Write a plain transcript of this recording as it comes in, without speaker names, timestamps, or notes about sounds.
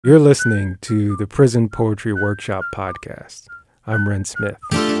You're listening to the Prison Poetry Workshop podcast. I'm Ren Smith.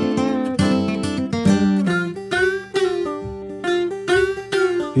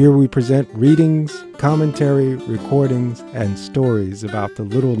 Here we present readings, commentary, recordings, and stories about the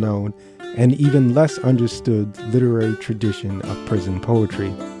little known and even less understood literary tradition of prison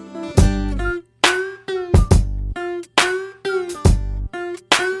poetry.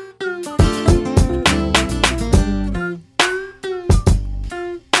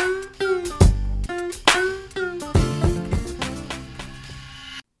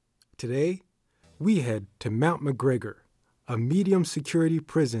 Today, we head to Mount McGregor, a medium security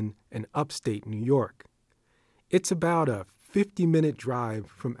prison in upstate New York. It's about a 50-minute drive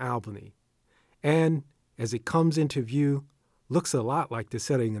from Albany, and as it comes into view, looks a lot like the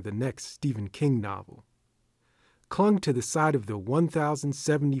setting of the next Stephen King novel. Clung to the side of the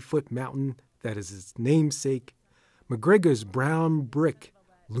 1,070-foot mountain that is its namesake, McGregor's brown brick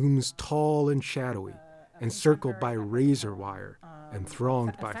looms tall and shadowy, encircled by razor wire and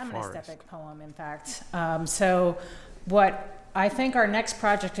thronged by forest. Epic poem, in fact. So what I think our next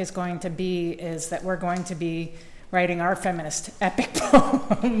project is going to be is that we're going to be writing our feminist epic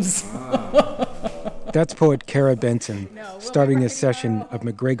poems. That's poet Kara Benson, starting a session of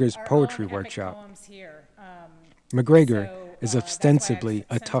McGregor's poetry workshop. McGregor is ostensibly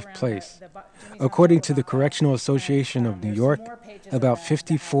a tough place. According to the Correctional Association of New York, about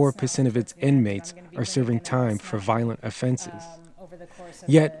 54% of its inmates are serving time for violent offenses.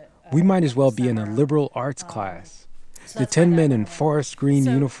 Yet, we might as well be in a liberal arts class. The 10 men in forest green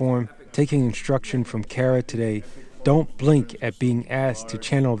uniform taking instruction from Kara today don't blink at being asked to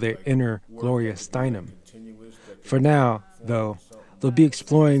channel their inner Gloria Steinem. For now, though, they'll be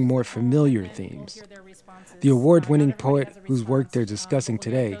exploring more familiar themes. The award-winning poet whose work they're discussing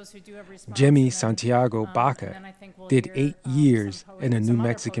today, Jimmy Santiago Baca, did 8 years in a New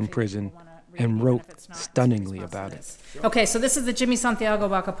Mexican prison and wrote stunningly about it. Okay, so this is the Jimmy Santiago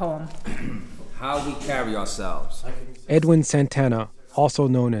Baca poem. How we carry ourselves. Edwin Santana, also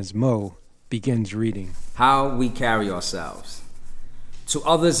known as Mo, begins reading. How we carry ourselves. To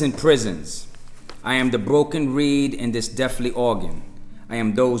others in prisons, I am the broken reed in this deathly organ. I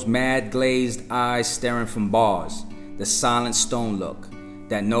am those mad glazed eyes staring from bars, the silent stone look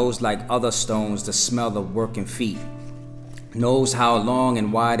that knows like other stones the smell of working feet, knows how long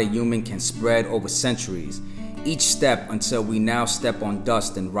and wide a human can spread over centuries, each step until we now step on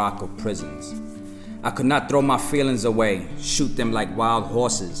dust and rock of prisons. I could not throw my feelings away, shoot them like wild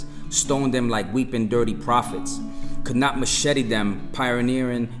horses, stone them like weeping dirty prophets, could not machete them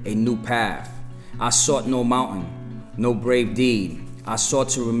pioneering a new path. I sought no mountain, no brave deed. I sought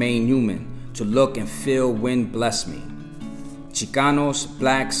to remain human, to look and feel when bless me. Chicanos,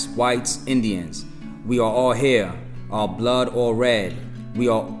 blacks, whites, Indians, we are all here, our blood all red. We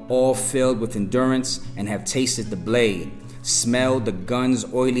are all filled with endurance and have tasted the blade, smelled the gun's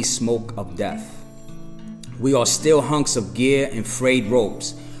oily smoke of death. We are still hunks of gear and frayed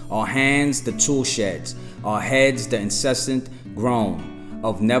ropes, our hands the tool sheds, our heads the incessant groan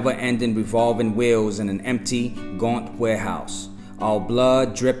of never-ending revolving wheels in an empty, gaunt warehouse. Our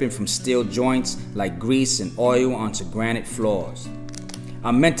blood dripping from steel joints like grease and oil onto granite floors. I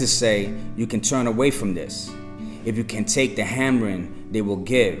meant to say, you can turn away from this. If you can take the hammering they will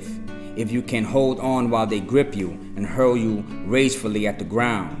give. If you can hold on while they grip you and hurl you ragefully at the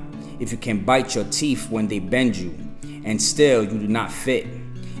ground. If you can bite your teeth when they bend you, and still you do not fit.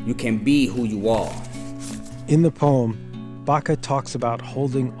 You can be who you are. In the poem, Baca talks about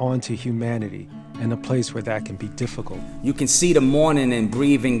holding on to humanity and a place where that can be difficult. You can see the morning and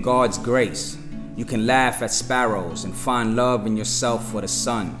breathe in God's grace. You can laugh at sparrows and find love in yourself for the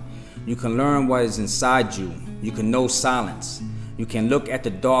sun. You can learn what is inside you. You can know silence. You can look at the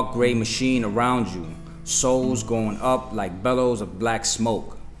dark gray machine around you, souls going up like bellows of black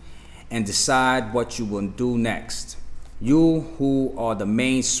smoke, and decide what you will do next. You who are the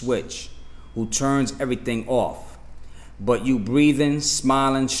main switch, who turns everything off, but you breathing,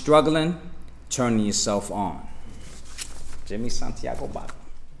 smiling, struggling, turning yourself on. Jimmy Santiago Baca.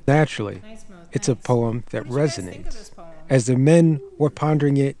 Naturally, it's a poem that resonates. As the men were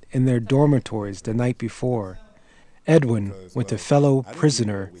pondering it in their dormitories the night before, Edwin went to fellow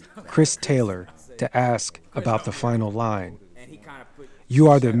prisoner Chris Taylor to ask about the final line. You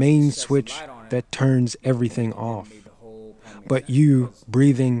are the main switch that turns everything off. But you,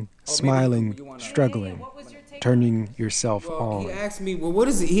 breathing, smiling, struggling, turning yourself on. He asked me, well, what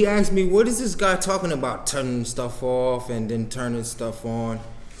is it? He asked me, what is this guy talking about? Turning stuff off and then turning stuff on.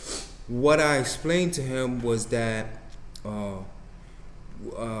 What I explained to him was that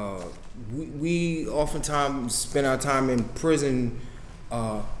we oftentimes spend our time in prison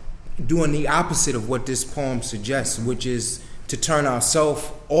doing the opposite of what this poem suggests, which is to turn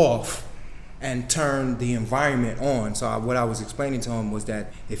ourselves off and turn the environment on. So what I was explaining to him was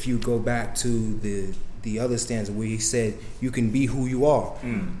that if you go back to the other stanza where he said you can be who you are,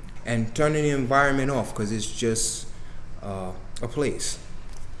 and turning the environment off because it's just a place.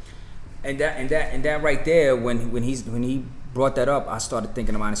 And that right there, when he brought that up, I started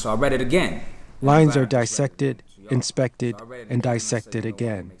thinking about it. So I read it again. Lines are dissected, inspected, and dissected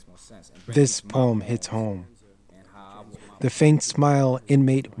again. This poem hits home. The faint smile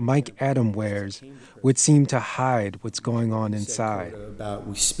inmate Mike Adam wears would seem to hide what's going on inside.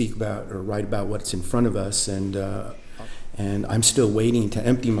 We speak about or write about what's in front of us, and I'm still waiting to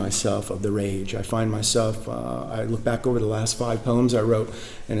empty myself of the rage. I find myself, I look back over the last 5 poems I wrote,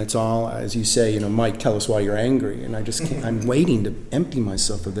 and it's all, as you say, Mike, tell us why you're angry. And I just can't, I'm waiting to empty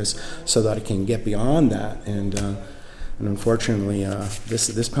myself of this so that I can get beyond that. And unfortunately,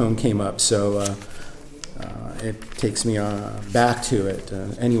 this poem came up, so it takes me back to it.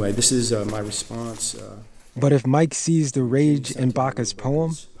 Anyway, this is my response. But if Mike sees the rage in Baca's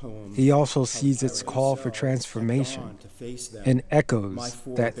poem, he also sees its call for transformation and echoes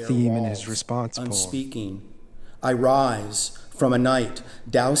that theme in his response poem. Unspeaking, I rise from a night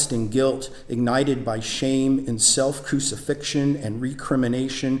doused in guilt, ignited by shame and self-crucifixion and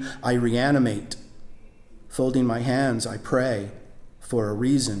recrimination. I reanimate. Folding my hands, I pray for a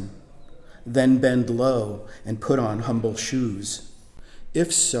reason, then bend low and put on humble shoes.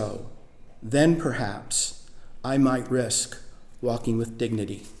 If so, then perhaps I might risk walking with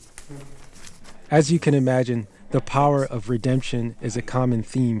dignity. As you can imagine, the power of redemption is a common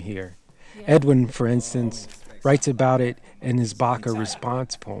theme here. Edwin, for instance, writes about it in his Baca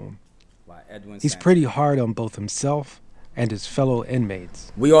response poem. He's pretty hard on both himself and his fellow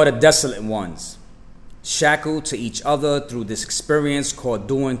inmates. We are the desolate ones, shackled to each other through this experience called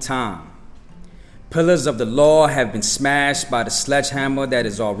doing time. Pillars of the law have been smashed by the sledgehammer that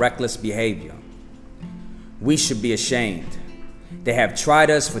is our reckless behavior. We should be ashamed. They have tried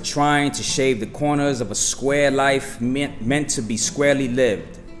us for trying to shave the corners of a square life meant to be squarely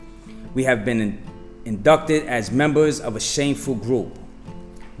lived. We have been inducted as members of a shameful group.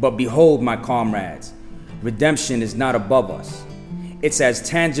 But behold, my comrades, redemption is not above us. It's as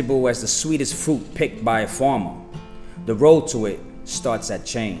tangible as the sweetest fruit picked by a farmer. The road to it starts at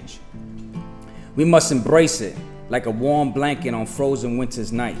change. We must embrace it like a warm blanket on frozen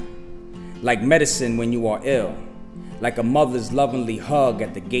winter's night, like medicine when you are ill, like a mother's lovingly hug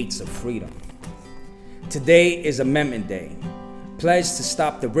at the gates of freedom. Today is Amendment Day, pledged to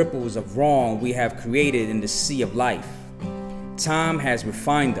stop the ripples of wrong we have created in the sea of life. Time has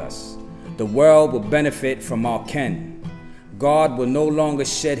refined us. The world will benefit from our kin. God will no longer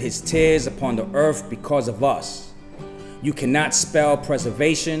shed his tears upon the earth because of us. You cannot spell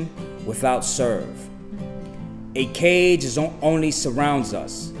preservation without serve. A cage only surrounds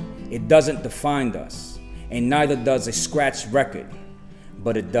us. It doesn't define us, and neither does a scratched record,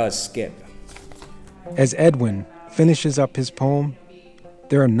 but it does skip. As Edwin finishes up his poem,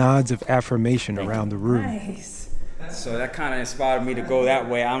 there are nods of affirmation around the room. Nice. So that kind of inspired me to go that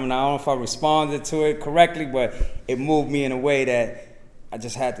way. I don't know if I responded to it correctly, but it moved me in a way that I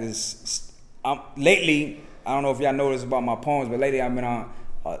just had this. Lately, I don't know if y'all noticed about my poems, but lately I've been on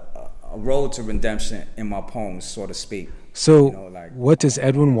a road to redemption in my poems, so to speak. So, what does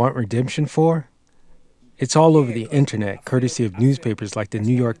Edwin want redemption for? It's all over the internet, courtesy of newspapers like the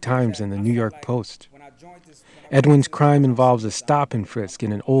New York Times and the New York Post. Edwin's crime involves a stop and frisk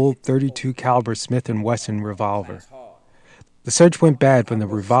in an old .32 caliber Smith & Wesson revolver. The search went bad when the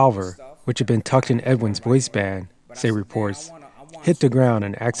revolver, which had been tucked in Edwin's waistband, say reports, hit the ground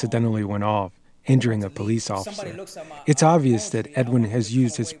and accidentally went off, injuring a police officer. It's obvious that Edwin has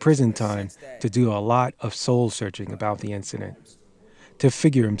used his prison time to do a lot of soul searching about the incident, to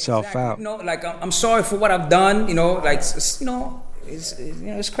figure himself out. I'm sorry for what I've done.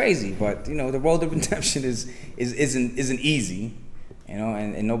 It's crazy, but the road to redemption isn't easy,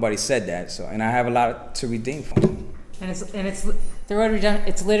 and nobody said that. So, and I have a lot to redeem from. And it's the road to redemption.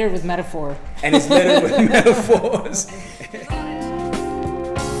 It's littered with metaphor. And it's littered with metaphors.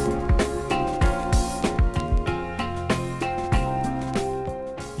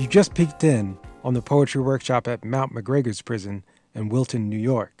 You just peeked in on the poetry workshop at Mount McGregor's Prison in Wilton, New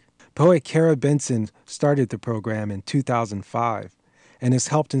York. Poet Kara Benson started the program in 2005 and has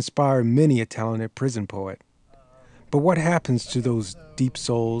helped inspire many a talented prison poet. But what happens to those deep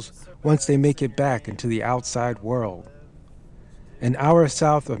souls once they make it back into the outside world? An hour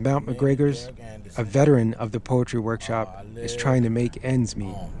south of Mount McGregor's, a veteran of the poetry workshop is trying to make ends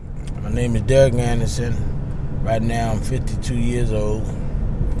meet. My name is Doug Anderson. Right now, I'm 52 years old.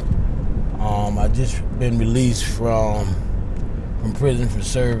 I just been released from prison for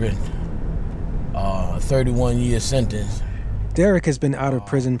serving a 31-year sentence. Derek has been out of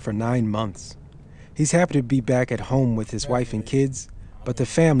prison for 9 months. He's happy to be back at home with his wife and kids, but the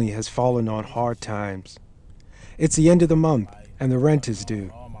family has fallen on hard times. It's the end of the month, and the rent is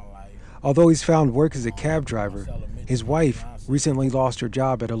due. Although he's found work as a cab driver, his wife recently lost her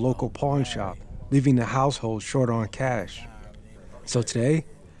job at a local pawn shop, leaving the household short on cash. So today,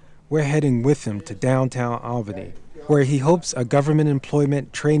 we're heading with him to downtown Albany, where he hopes a government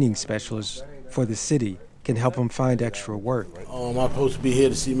employment training specialist for the city can help him find extra work. I'm supposed to be here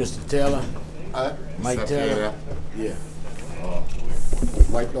to see Mr. Taylor. Mike Taylor. Yeah.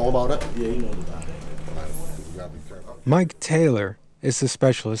 Mike know about it? Yeah, he knows about it. Mike Taylor is the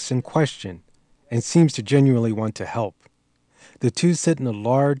specialist in question and seems to genuinely want to help. The two sit in a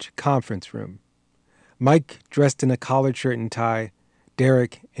large conference room. Mike dressed in a collared shirt and tie,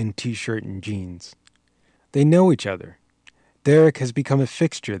 Derek in t-shirt and jeans. They know each other. Derek has become a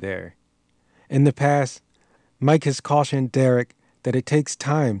fixture there. In the past, Mike has cautioned Derek that it takes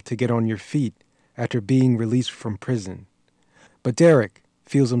time to get on your feet after being released from prison. But Derek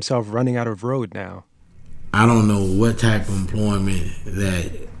feels himself running out of road now. I don't know what type of employment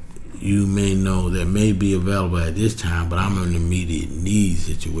that you may know that may be available at this time, but I'm in an immediate need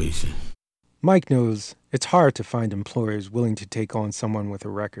situation. Mike knows it's hard to find employers willing to take on someone with a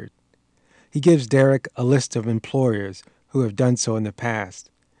record. He gives Derek a list of employers who have done so in the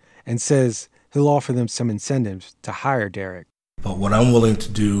past and says he'll offer them some incentives to hire Derek. But what I'm willing to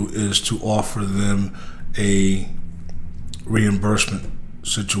do is to offer them a reimbursement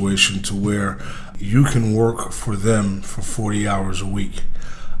situation to where you can work for them for 40 hours a week.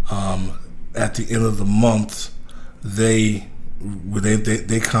 At the end of the month, they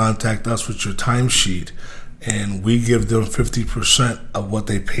contact us with your timesheet, and we give them 50% of what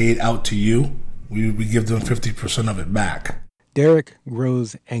they paid out to you. We give them 50% of it back. Derek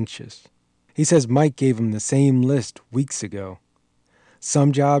grows anxious. He says Mike gave him the same list weeks ago.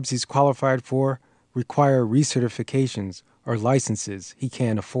 Some jobs he's qualified for require recertifications or licenses he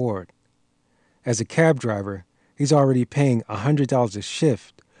can't afford. As a cab driver, he's already paying $100 a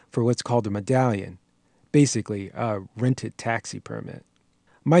shift for what's called a medallion, basically a rented taxi permit.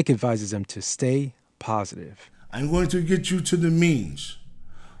 Mike advises him to stay positive. I'm going to get you to the means.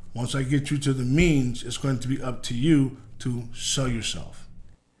 Once I get you to the means, it's going to be up to you to sell yourself.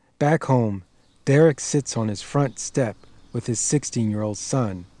 Back home, Derek sits on his front step with his 16-year-old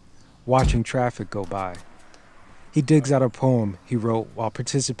son, watching traffic go by. He digs out a poem he wrote while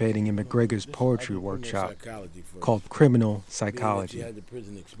participating in McGregor's poetry workshop called Criminal Psychology.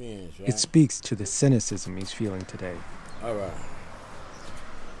 It speaks to the cynicism he's feeling today. All right.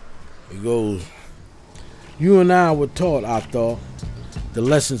 It goes, you and I were taught, I thought, the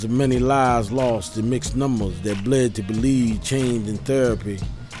lessons of many lives lost in mixed numbers that bled to believe change in therapy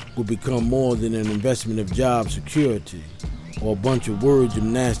would become more than an investment of job security or a bunch of word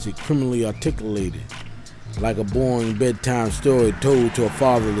gymnastics criminally articulated, like a boring bedtime story told to a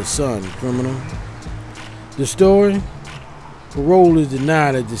fatherless son, criminal. The story? Parole is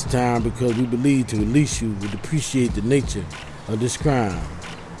denied at this time because we believe to release you would depreciate the nature of this crime.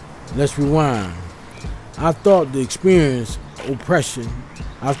 Let's rewind. I thought the experience, oppression,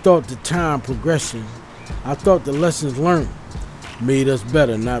 I thought the time progression, I thought the lessons learned made us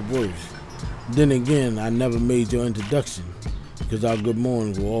better, not worse. Then again, I never made your introduction because our good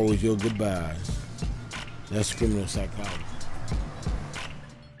mornings were always your goodbyes. That's criminal psychology.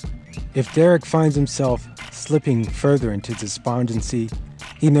 If Derek finds himself slipping further into despondency,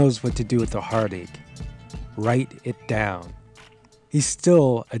 he knows what to do with the heartache. Write it down. He's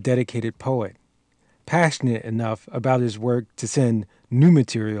still a dedicated poet, passionate enough about his work to send new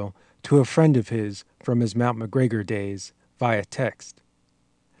material to a friend of his from his Mount McGregor days via text.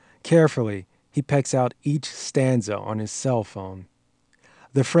 Carefully, he pecks out each stanza on his cell phone.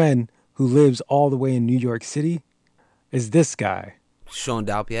 The friend, who lives all the way in New York City, is this guy. Sean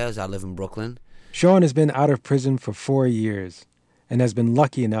Dalpiaz. I live in Brooklyn. Sean has been out of prison for 4 years and has been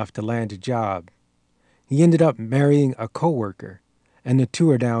lucky enough to land a job. He ended up marrying a coworker, and the two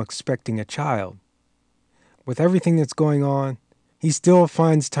are now expecting a child. With everything that's going on, he still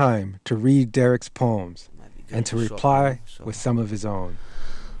finds time to read Derek's poems and to reply with some of his own.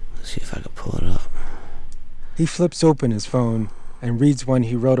 Let's see if I can pull it up. He flips open his phone and reads one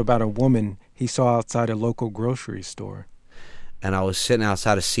he wrote about a woman he saw outside a local grocery store. And I was sitting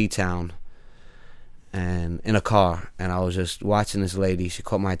outside of Seatown and in a car, and I was just watching this lady. She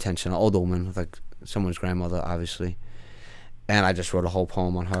caught my attention, an older woman, like someone's grandmother, obviously. And I just wrote a whole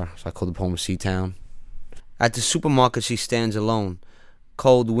poem on her. So I called the poem Seatown. At the supermarket she stands alone,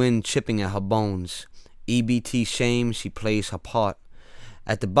 cold wind chipping at her bones. EBT shame, she plays her part.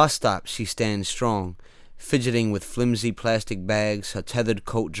 At the bus stop she stands strong, fidgeting with flimsy plastic bags, her tethered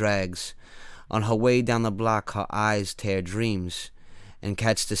coat drags. On her way down the block her eyes tear dreams, and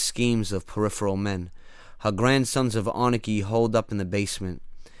catch the schemes of peripheral men. Her grandsons of anarchy holed up in the basement,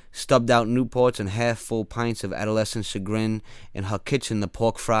 stubbed out Newports and half-full pints of adolescent chagrin. In her kitchen the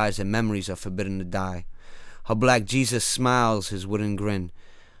pork fries and memories are forbidden to die. Her black Jesus smiles his wooden grin,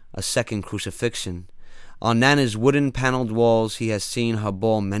 a second crucifixion. On Nana's wooden-paneled walls he has seen her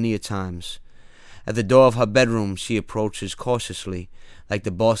bawl many a times. At the door of her bedroom she approaches cautiously, like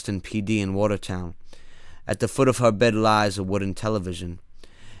the Boston PD in Watertown. At the foot of her bed lies a wooden television.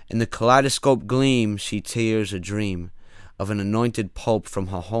 In the kaleidoscope gleam she tears a dream of an anointed pope from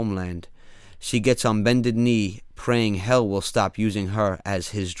her homeland. She gets on bended knee, praying hell will stop using her as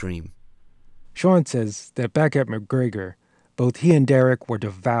his dream. Sean says that back at McGregor, both he and Derek were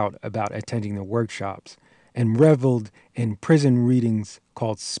devout about attending the workshops and reveled in prison readings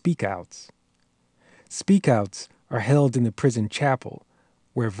called speak-outs. Speak-outs are held in the prison chapel,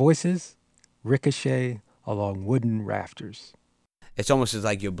 where voices ricochet along wooden rafters. It's almost as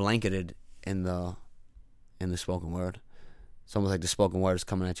like you're blanketed in the spoken word. It's almost like the spoken word is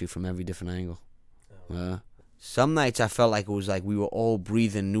coming at you from every different angle. Some nights I felt like it was like we were all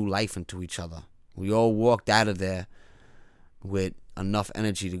breathing new life into each other. We all walked out of there with enough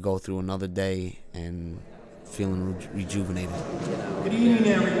energy to go through another day and feeling rejuvenated. Good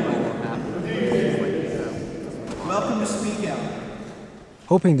evening, everyone. Welcome to Speak Out.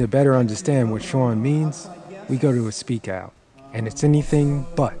 Hoping to better understand what Sean means, we go to a speak out, and it's anything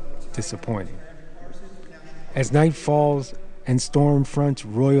but disappointing. As night falls and storm fronts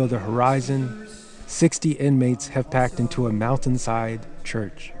roil the horizon, 60 inmates have packed into a mountainside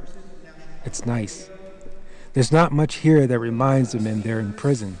church. It's nice. There's not much here that reminds the men they're in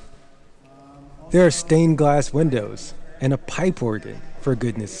prison. There are stained glass windows and a pipe organ, for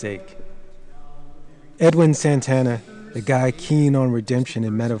goodness sake. Edwin Santana, the guy keen on redemption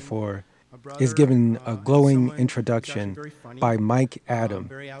and metaphor, is given a glowing introduction by Mike Adam,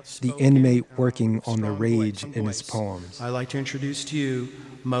 the inmate working on the rage in his poems. I'd like to introduce to you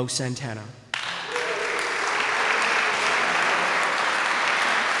Mo Santana.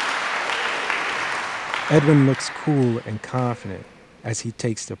 Edwin looks cool and confident as he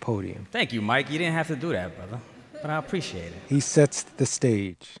takes the podium. Thank you, Mike. You didn't have to do that, brother, but I appreciate it. He sets the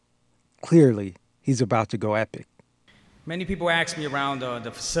stage. Clearly, he's about to go epic. Many people ask me around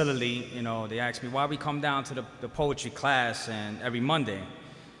the facility, they ask me why we come down to the poetry class and every Monday.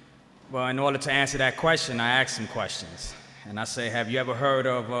 Well, in order to answer that question, I ask them questions. And I say, have you ever heard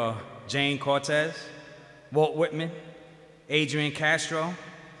of Jane Cortez, Walt Whitman, Adrian Castro,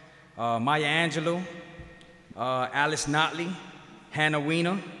 Maya Angelou, Alice Notley, Hannah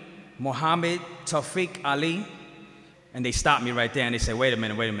Weiner, Muhammad Tawfiq Ali? And they stop me right there and they say, wait a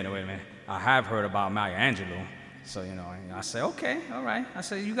minute. I have heard about Maya Angelou. So, I say, okay, all right. I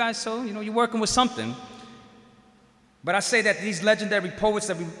say, you guys, so, you're working with something. But I say that these legendary poets,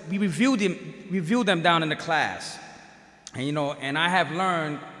 that we review them down in the class. And, and I have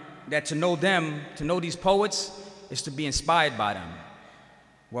learned that to know these poets, is to be inspired by them.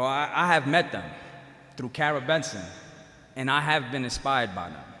 Well, I have met them through Kara Benson, and I have been inspired by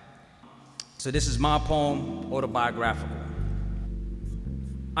them. So this is my poem, autobiographical.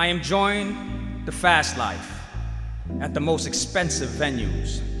 I am enjoying the fast life at the most expensive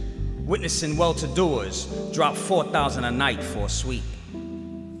venues, witnessing well-to-doers drop $4,000 a night for a suite.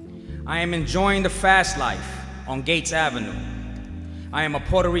 I am enjoying the fast life on Gates Avenue. I am a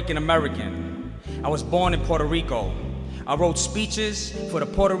Puerto Rican American. I was born in Puerto Rico. I wrote speeches for the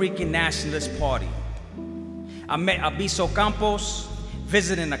Puerto Rican Nationalist Party. I met Abiso Campos,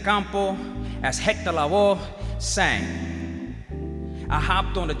 visiting the campo, as Hector Lavoe sang. I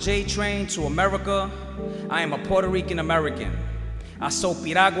hopped on the J train to America. I am a Puerto Rican American. I sold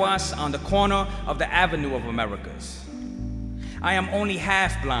piraguas on the corner of the Avenue of Americas. I am only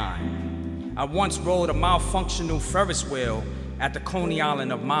half blind. I once rode a malfunctional Ferris wheel at the Coney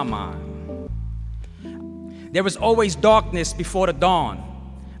Island of my mind. There is always darkness before the dawn.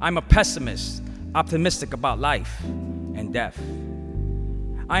 I'm a pessimist, optimistic about life and death.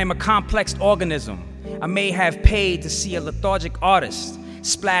 I am a complex organism. I may have paid to see a lethargic artist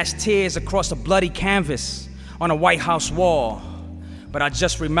splash tears across a bloody canvas on a White House wall, but I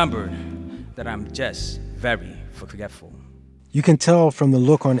just remembered that I'm just very forgetful. You can tell from the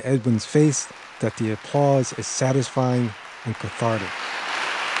look on Edwin's face that the applause is satisfying and cathartic.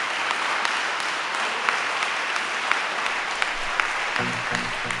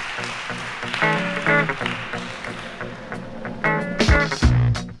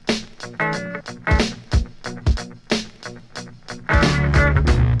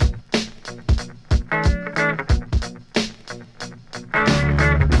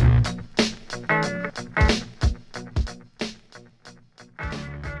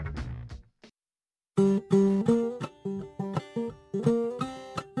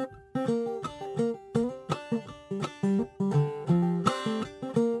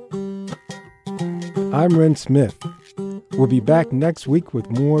 I'm Ren Smith. We'll be back next week with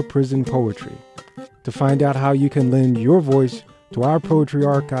more prison poetry. To find out how you can lend your voice to our poetry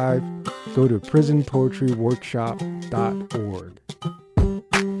archive, go to prisonpoetryworkshop.org.